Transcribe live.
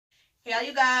Hey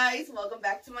you guys, welcome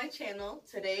back to my channel.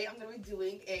 Today I'm going to be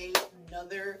doing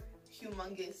another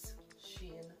humongous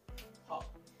Shein haul.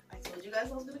 I told you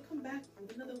guys I was going to come back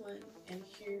with another one, and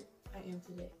here I am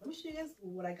today. Let me show you guys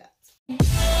what I got.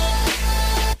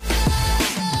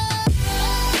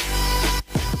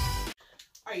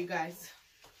 Alright you guys,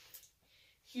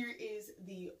 here is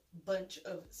the bunch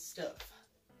of stuff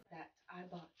that I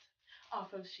bought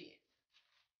off of Shein.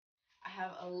 I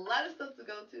have a lot of stuff to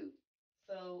go to,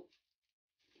 so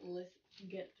let's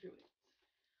get through it.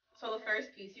 So the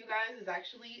first piece, you guys, is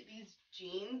actually these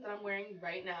jeans that I'm wearing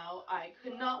right now. I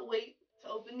could not wait to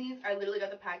open these. I literally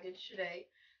got the package today,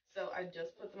 so I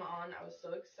just put them on. I was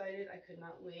so excited. I could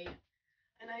not wait,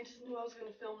 and I just knew I was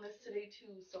going to film this today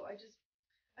too, so I just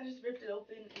ripped it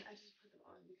open and I just put them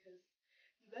on because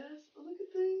you guys, look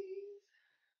at these.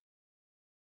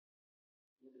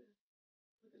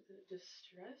 Look at the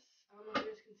distress. I don't know if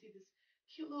you guys can see this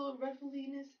cute little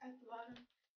ruffliness at the bottom.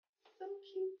 So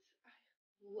cute.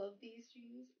 I love these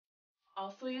jeans.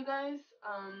 Also, you guys,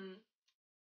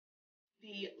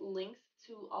 the links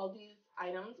to all these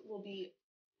items will be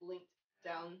linked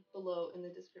down below in the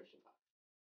description box.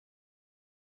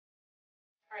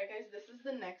 Alright guys, this is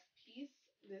the next piece.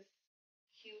 This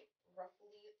cute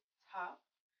ruffly top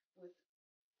with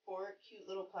 4 cute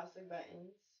little plastic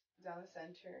buttons down the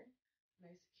center.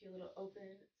 Nice cute little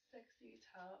open sexy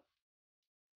top.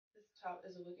 This top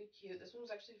is wicked cute. This one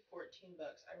was actually 14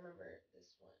 bucks. I remember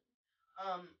this one.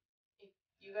 If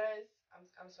you guys,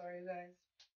 I'm sorry you guys,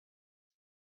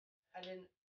 I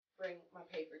didn't bring my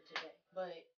paper today,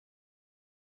 but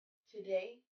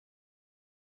today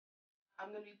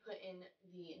I'm gonna be putting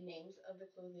the names of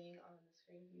the clothing on the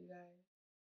screen for you guys,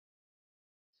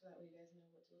 so that way you guys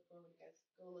know what to look for when you guys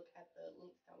go look at the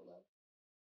links down below.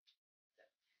 So,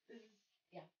 this is,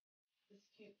 yeah, this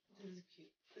is cute. This is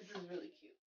cute. This is really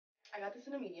cute. I got this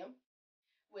in a medium,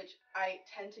 which I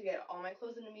tend to get all my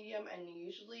clothes in a medium, and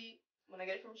usually when I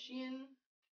get it from Shein,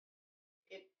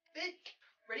 it fits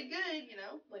pretty good, you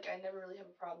know? Like, I never really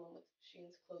have a problem with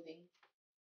Shein's clothing.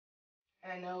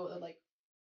 And I know that, like,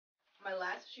 my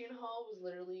last Shein haul was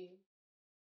literally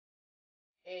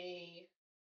a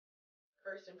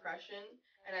first impression,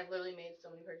 and I've literally made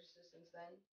so many purchases since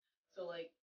then. So,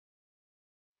 like,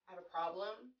 I have a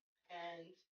problem, and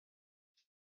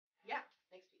yeah,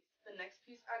 next piece. The next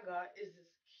piece I got is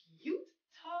this cute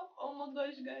top. Oh my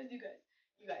gosh, you guys.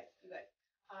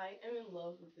 I am in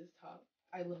love with this top.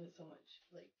 I love it so much.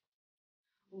 Like,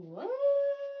 what?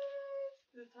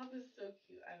 This top is so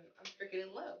cute. I'm freaking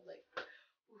in love. Like,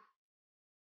 ooh.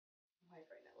 I'm hyped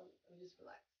right now. Let me just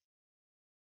relax.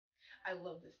 I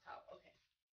love this top. Okay.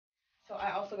 So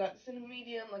I also got this in a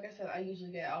medium. Like I said, I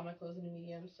usually get all my clothes in a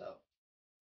medium, so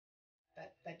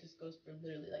that just goes for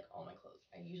literally like all my clothes.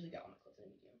 I usually get all my clothes in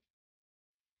a medium.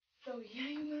 So yeah,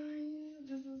 you guys,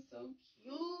 this is so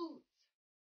cute.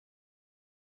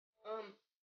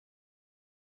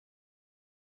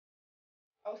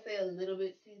 I'll say a little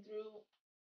bit see-through,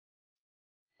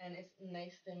 and it's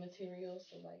nice thin material,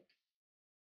 so like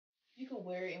you can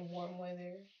wear it in warm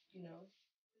weather, you know.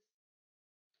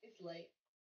 It's light.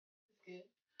 It's good.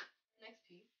 Next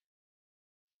piece.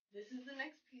 This is the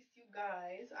next piece, you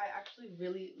guys. I actually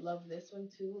really love this one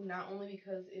too, not only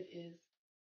because it is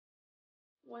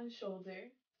one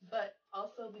shoulder, but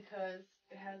also because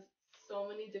it has so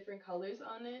many different colors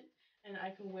on it, and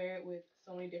I can wear it with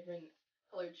so many different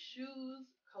colored shoes,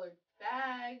 colored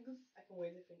bags. I can wear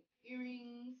different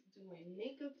earrings, do my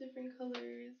makeup different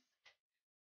colors.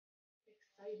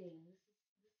 Exciting.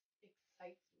 This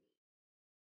excites me.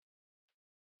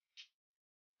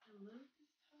 I love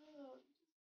this top.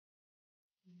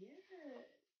 Yes.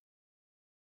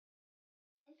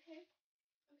 Okay.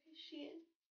 Okay, Shein.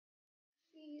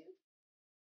 See you.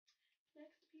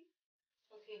 Next piece.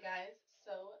 Okay, guys.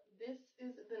 So this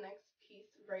is the next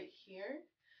piece right here.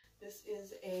 This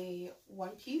is a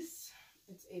one piece.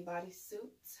 It's a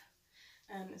bodysuit,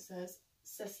 and it says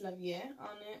 "C'est la vie"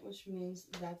 on it, which means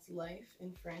that's life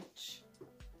in French.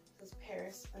 It says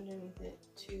Paris underneath it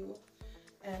too,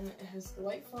 and it has the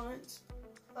white font.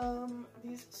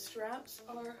 These straps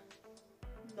are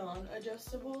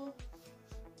non-adjustable,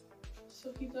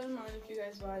 so keep that in mind if you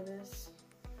guys buy this.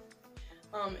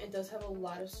 It does have a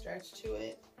lot of stretch to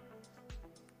it,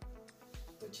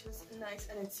 which is nice,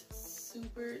 and it's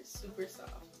super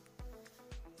soft.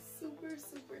 Super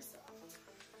soft.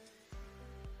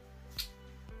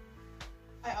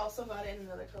 I also got it in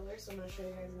another color, so I'm going to show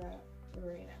you guys that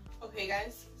right now. Okay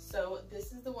guys, so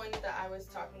this is the one that I was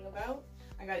talking about.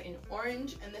 I got it in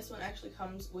orange, and this one actually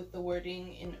comes with the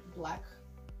wording in black.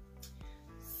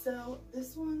 So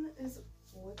this one is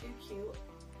wicked cute.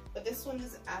 but this one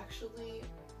is actually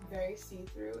very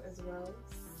see-through as well.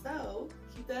 So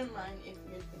keep that in mind if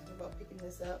you're thinking about picking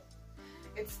this up.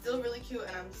 It's still really cute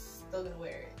and I'm still gonna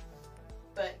wear it,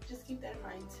 but just keep that in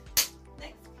mind.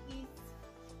 Next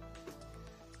piece.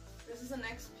 This is the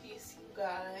next piece, you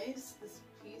guys. This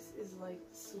piece is like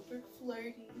super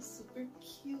flirty, super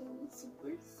cute,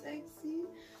 super sexy.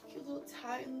 Cute little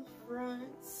tie in the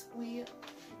front. We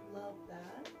love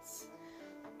that.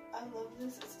 I love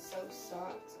this. It's so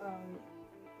soft.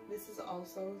 This is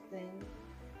also thin,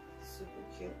 super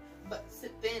cute, but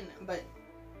thin, but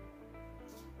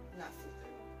not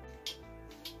see-through.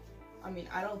 I mean,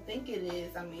 I don't think it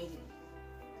is. I mean,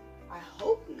 I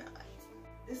hope not.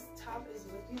 This top is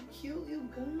looking cute, you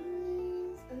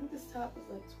guys. I think this top is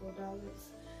like $12.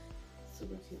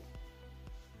 Super cute.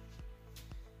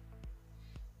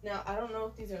 Now, I don't know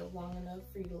if these are long enough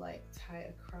for you to like tie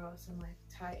across and like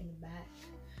tie in the back.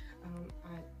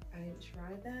 I didn't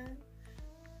try that.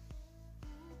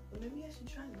 But maybe I should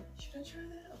try that. Should I try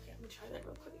that? Okay, I'm gonna try that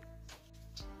real quick.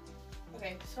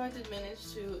 Okay, so I did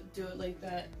manage to do it like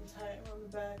that and tie it around the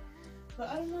back. But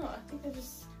I don't know, I think I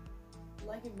just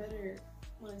like it better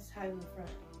when it's tied in the front.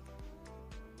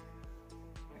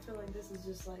 I feel like this is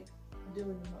just like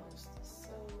doing the most.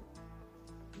 So,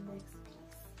 next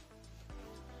piece.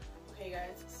 Okay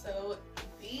guys, so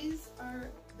these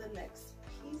are the next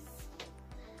piece.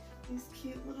 These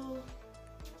cute little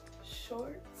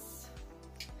shorts.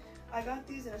 I got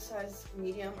these in a size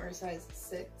medium or a size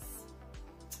 6.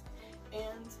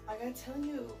 And I gotta tell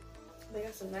you, they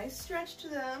got some nice stretch to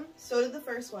them. So did the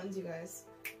first ones, you guys.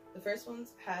 The first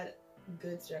ones had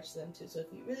good stretch to them too. So if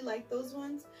you really like those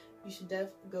ones, you should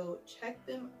definitely go check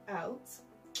them out.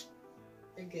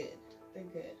 They're good. They're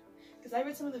good. Because I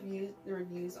read some of the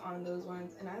reviews on those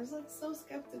ones, and I was like so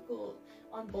skeptical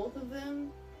on both of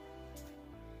them.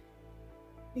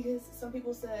 Because some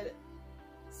people said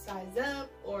size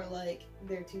up or like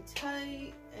they're too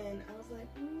tight, and I was like,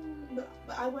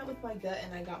 but I went with my gut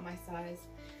and I got my size,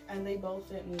 and they both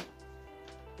fit me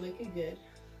wicked good.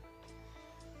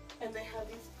 And they have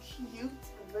these cute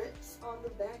rips on the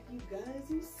back, you guys.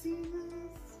 You see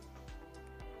this?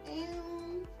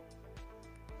 And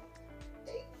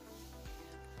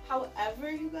however,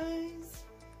 you guys,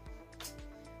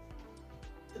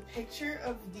 the picture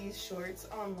of these shorts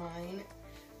online,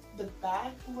 the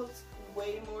back looks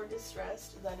way more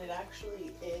distressed than it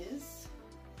actually is.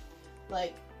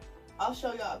 Like, I'll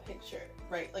show y'all a picture,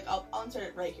 right? Like, I'll insert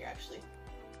it right here, actually.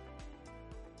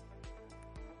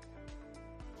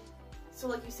 So,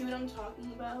 like, you see what I'm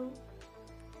talking about?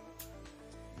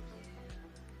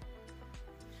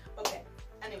 Okay,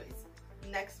 anyways,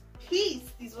 next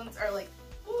piece. These ones are like,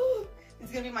 ooh, this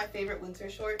is gonna be my favorite winter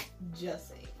short. Just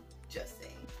saying, just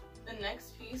saying. The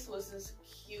next piece was this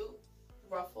cute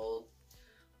ruffled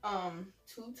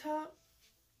tube top.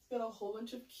 It's got a whole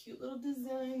bunch of cute little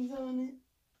designs on it.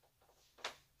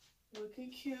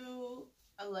 Wicked cute.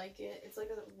 I like it. It's like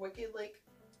a wicked like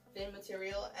thin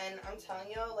material, and I'm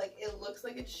telling y'all, like, it looks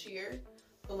like it's sheer,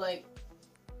 but like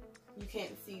you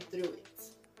can't see through it,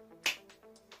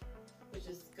 which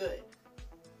is good.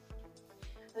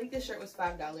 I think this shirt was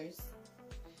 $5.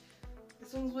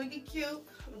 This one's wicked cute.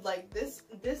 Like this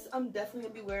I'm definitely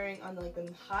gonna be wearing on like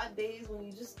them hot days when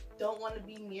you just don't want to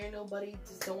be near nobody,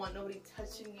 just don't want nobody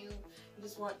touching you. You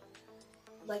just want,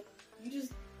 like, you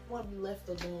just want to be left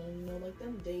alone, you know, like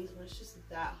them days when it's just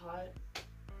that hot.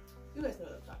 You guys know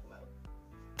what I'm talking about.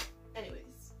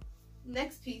 Anyways,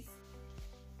 next piece.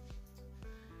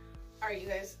 Alright, you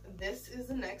guys, this is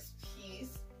the next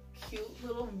piece. Cute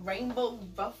little rainbow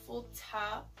ruffle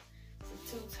top.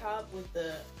 It's a tube top with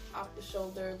the off the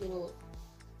shoulder little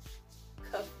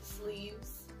cuff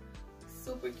sleeves.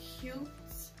 Super cute.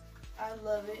 I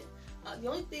love it. The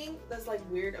only thing that's like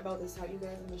weird about this top, you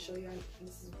guys, I'm gonna show you.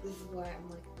 This is why I'm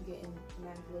like getting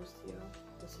mad close to y'all.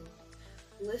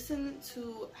 Listen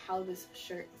to how this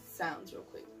shirt sounds real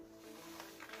quick.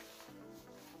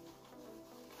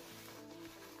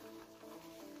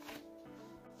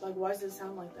 Like, why does it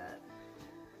sound like that?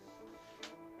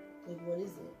 Like, what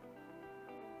is it?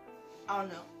 I don't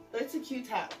know, but it's a cute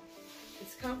top.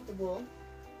 It's comfortable.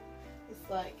 It's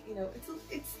like, you know,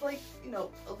 it's like, you know,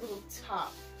 a little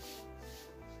top.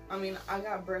 I mean, I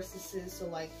got breastises, so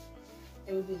like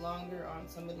it would be longer on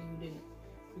somebody who didn't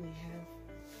really have,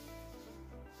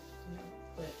 you know,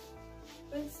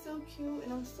 but it's still cute,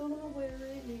 and I'm still gonna wear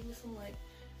it. Maybe some like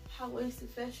high-waisted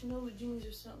Fashion Nova jeans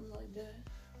or something like that.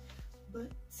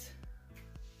 But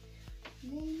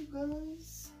yeah, you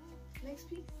guys, next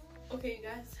piece. Okay, you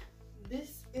guys,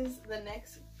 this is the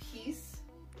next piece.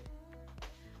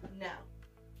 Now,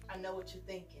 I know what you're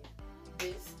thinking.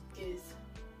 This is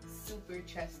super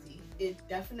chesty. It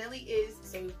definitely is.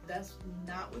 So if that's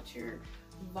not what your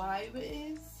vibe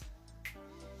is,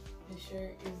 this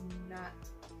shirt is not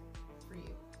for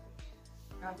you.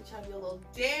 Now if you're trying to be a little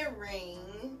daring,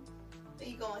 then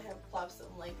you go ahead and plop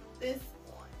something like this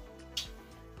on.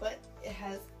 But it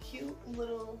has cute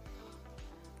little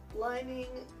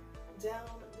lining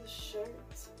down the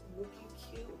shirt, looking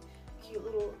cute. Cute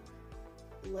little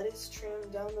lettuce trim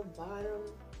down the bottom.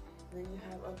 And then you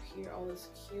have up here all this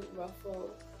cute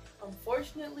ruffle.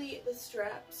 Unfortunately, the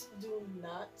straps they're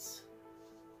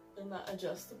not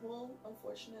adjustable,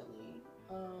 unfortunately.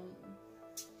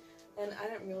 And I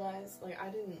didn't realize, like, I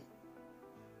didn't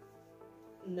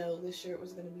know this shirt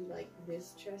was gonna be like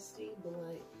this chesty, but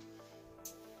like,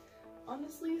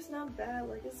 honestly, it's not bad.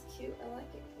 Like, it's cute. I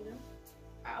like it, you know.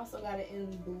 I also got it in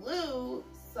blue,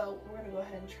 so we're gonna go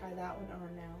ahead and try that one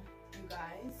on now. You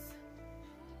guys,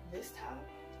 this top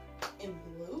in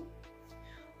blue,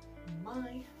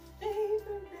 my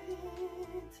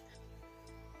favorite.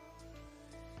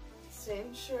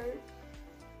 Same shirt,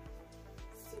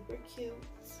 super cute,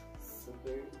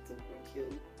 super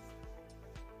cute.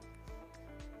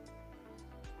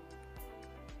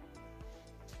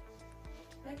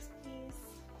 Next piece.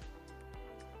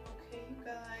 Okay, you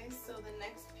guys, so the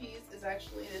next piece is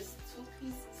actually this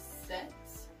two-piece set.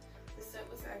 The set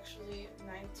was actually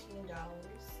 $19.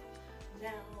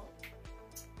 Now,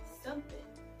 something.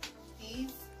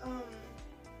 These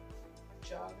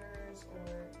joggers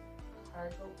or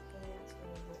cargo pants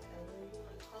or whatever you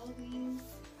want to call these,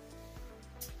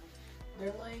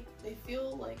 they're like, they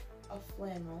feel like a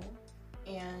flannel,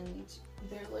 and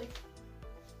they're like,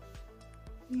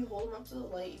 you hold them up to the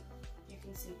light, you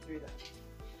can see through them.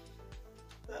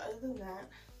 But other than that,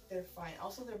 they're fine.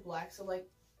 Also, they're black, so like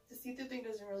the see-through thing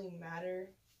doesn't really matter,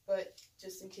 but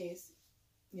just in case,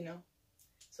 you know.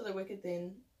 So they're wicked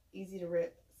thin, easy to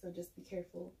rip, so just be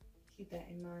careful. Keep that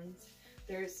in mind.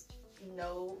 There's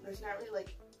not really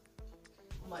like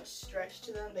much stretch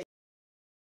to them.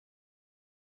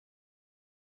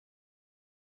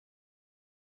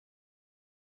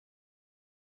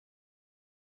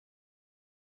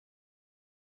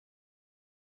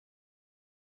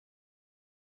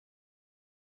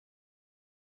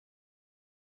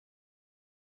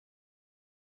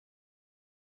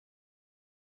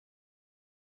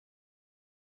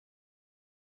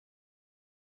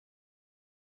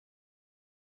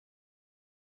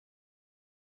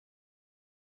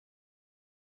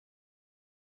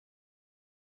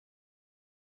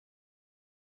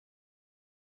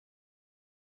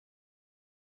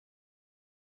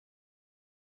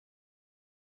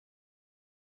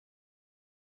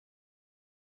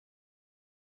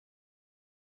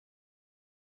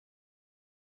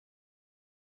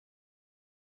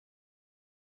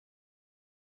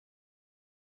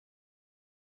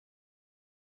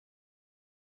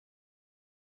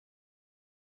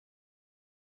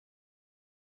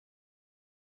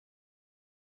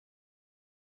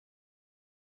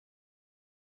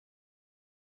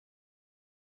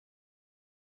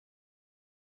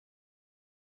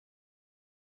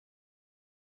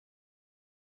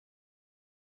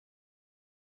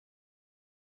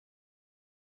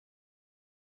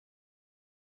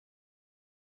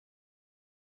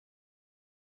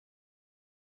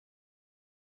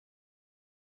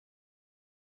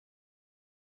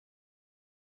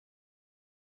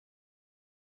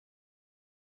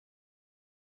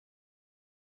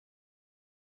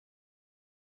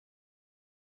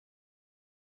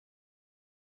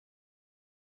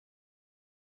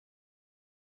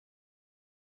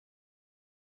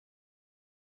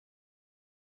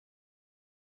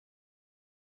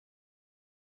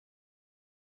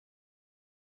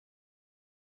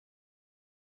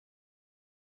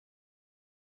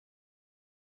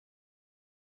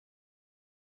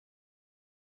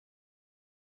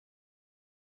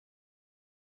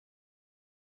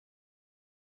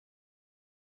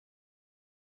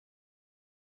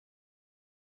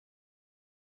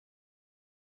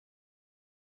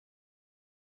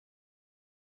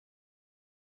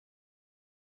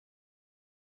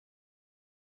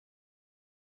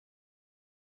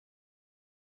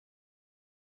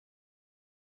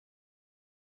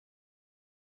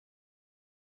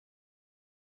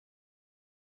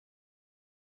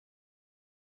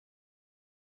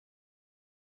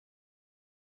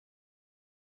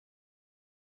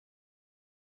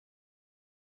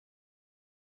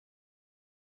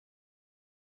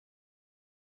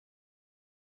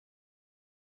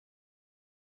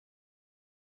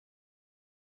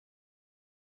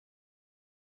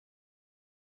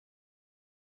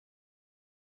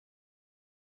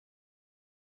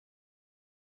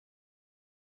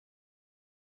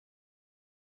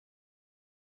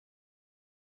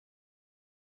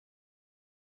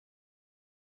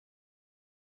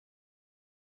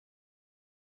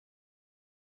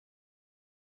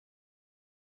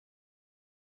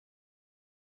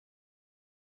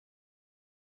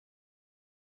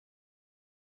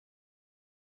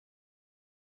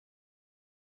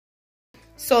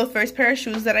 So the first pair of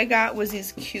shoes that I got was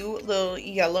these cute little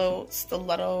yellow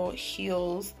stiletto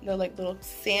heels. They're like little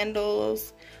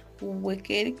sandals.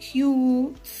 Wicked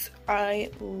cute.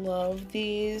 I love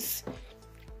these.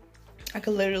 I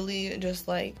could literally just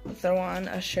like throw on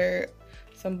a shirt,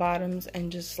 some bottoms,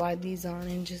 and just slide these on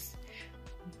and just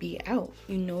be out.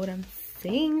 You know what I'm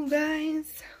saying,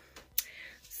 guys?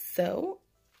 So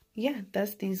yeah,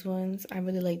 that's these ones. I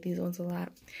really like these ones a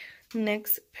lot.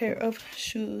 Next pair of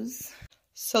shoes.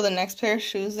 So the next pair of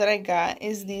shoes that I got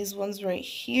is these ones right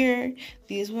here.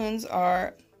 These ones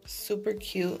are super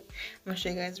cute. I'm gonna show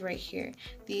you guys right here.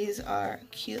 These are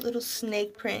cute little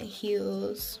snake print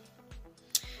heels.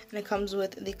 And it comes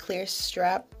with the clear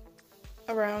strap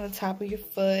around the top of your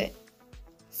foot.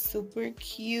 Super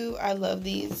cute. I love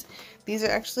these. These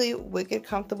are actually wicked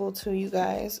comfortable too, you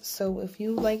guys. So if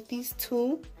you like these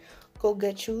too, go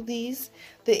get you these.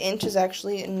 The inch is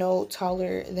actually no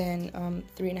taller than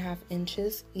 3.5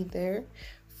 inches either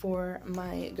for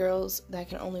my girls that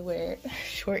can only wear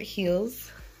short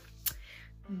heels.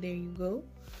 There you go.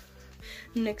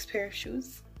 Next pair of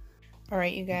shoes.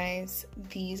 Alright, you guys,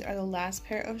 these are the last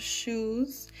pair of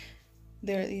shoes.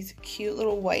 They're these cute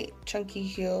little white chunky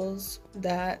heels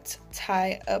that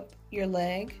tie up your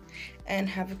leg and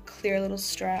have a clear little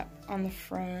strap on the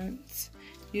front.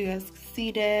 You guys can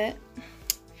see that.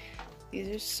 These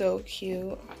are so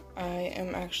cute. I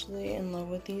am actually in love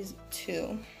with these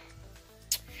too.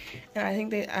 And I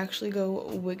think they actually go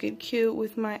wicked cute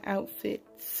with my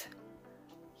outfits.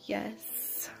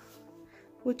 Yes.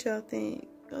 What y'all think?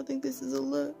 Y'all think this is a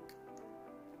look?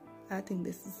 I think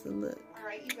this is a look.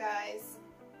 Alright, you guys.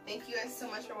 Thank you guys so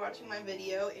much for watching my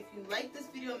video. If you like this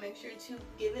video, make sure to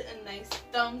give it a nice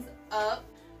thumbs up.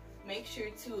 Make sure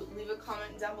to leave a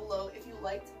comment down below if you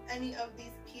liked any of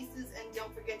these pieces, and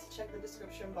don't forget to check the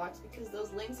description box because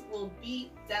those links will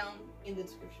be down in the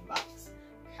description box.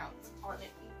 Count on it,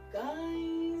 you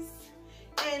guys.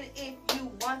 And if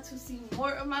you want to see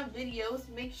more of my videos,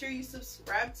 make sure you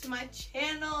subscribe to my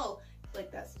channel.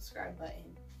 Click that subscribe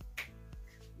button.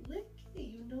 Click it,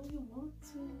 you know you want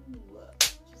to.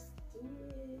 Just do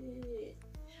it.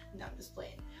 No, I'm just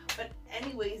playing. But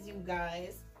anyways, you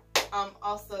guys,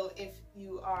 also, if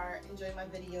you are enjoying my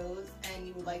videos and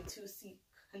you would like to see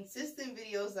consistent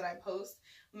videos that I post,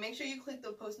 make sure you click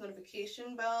the post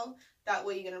notification bell. That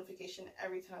way you get a notification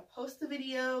every time I post a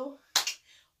video.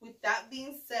 With that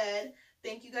being said,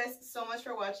 thank you guys so much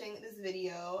for watching this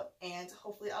video, and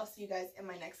hopefully I'll see you guys in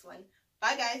my next one.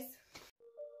 Bye, guys.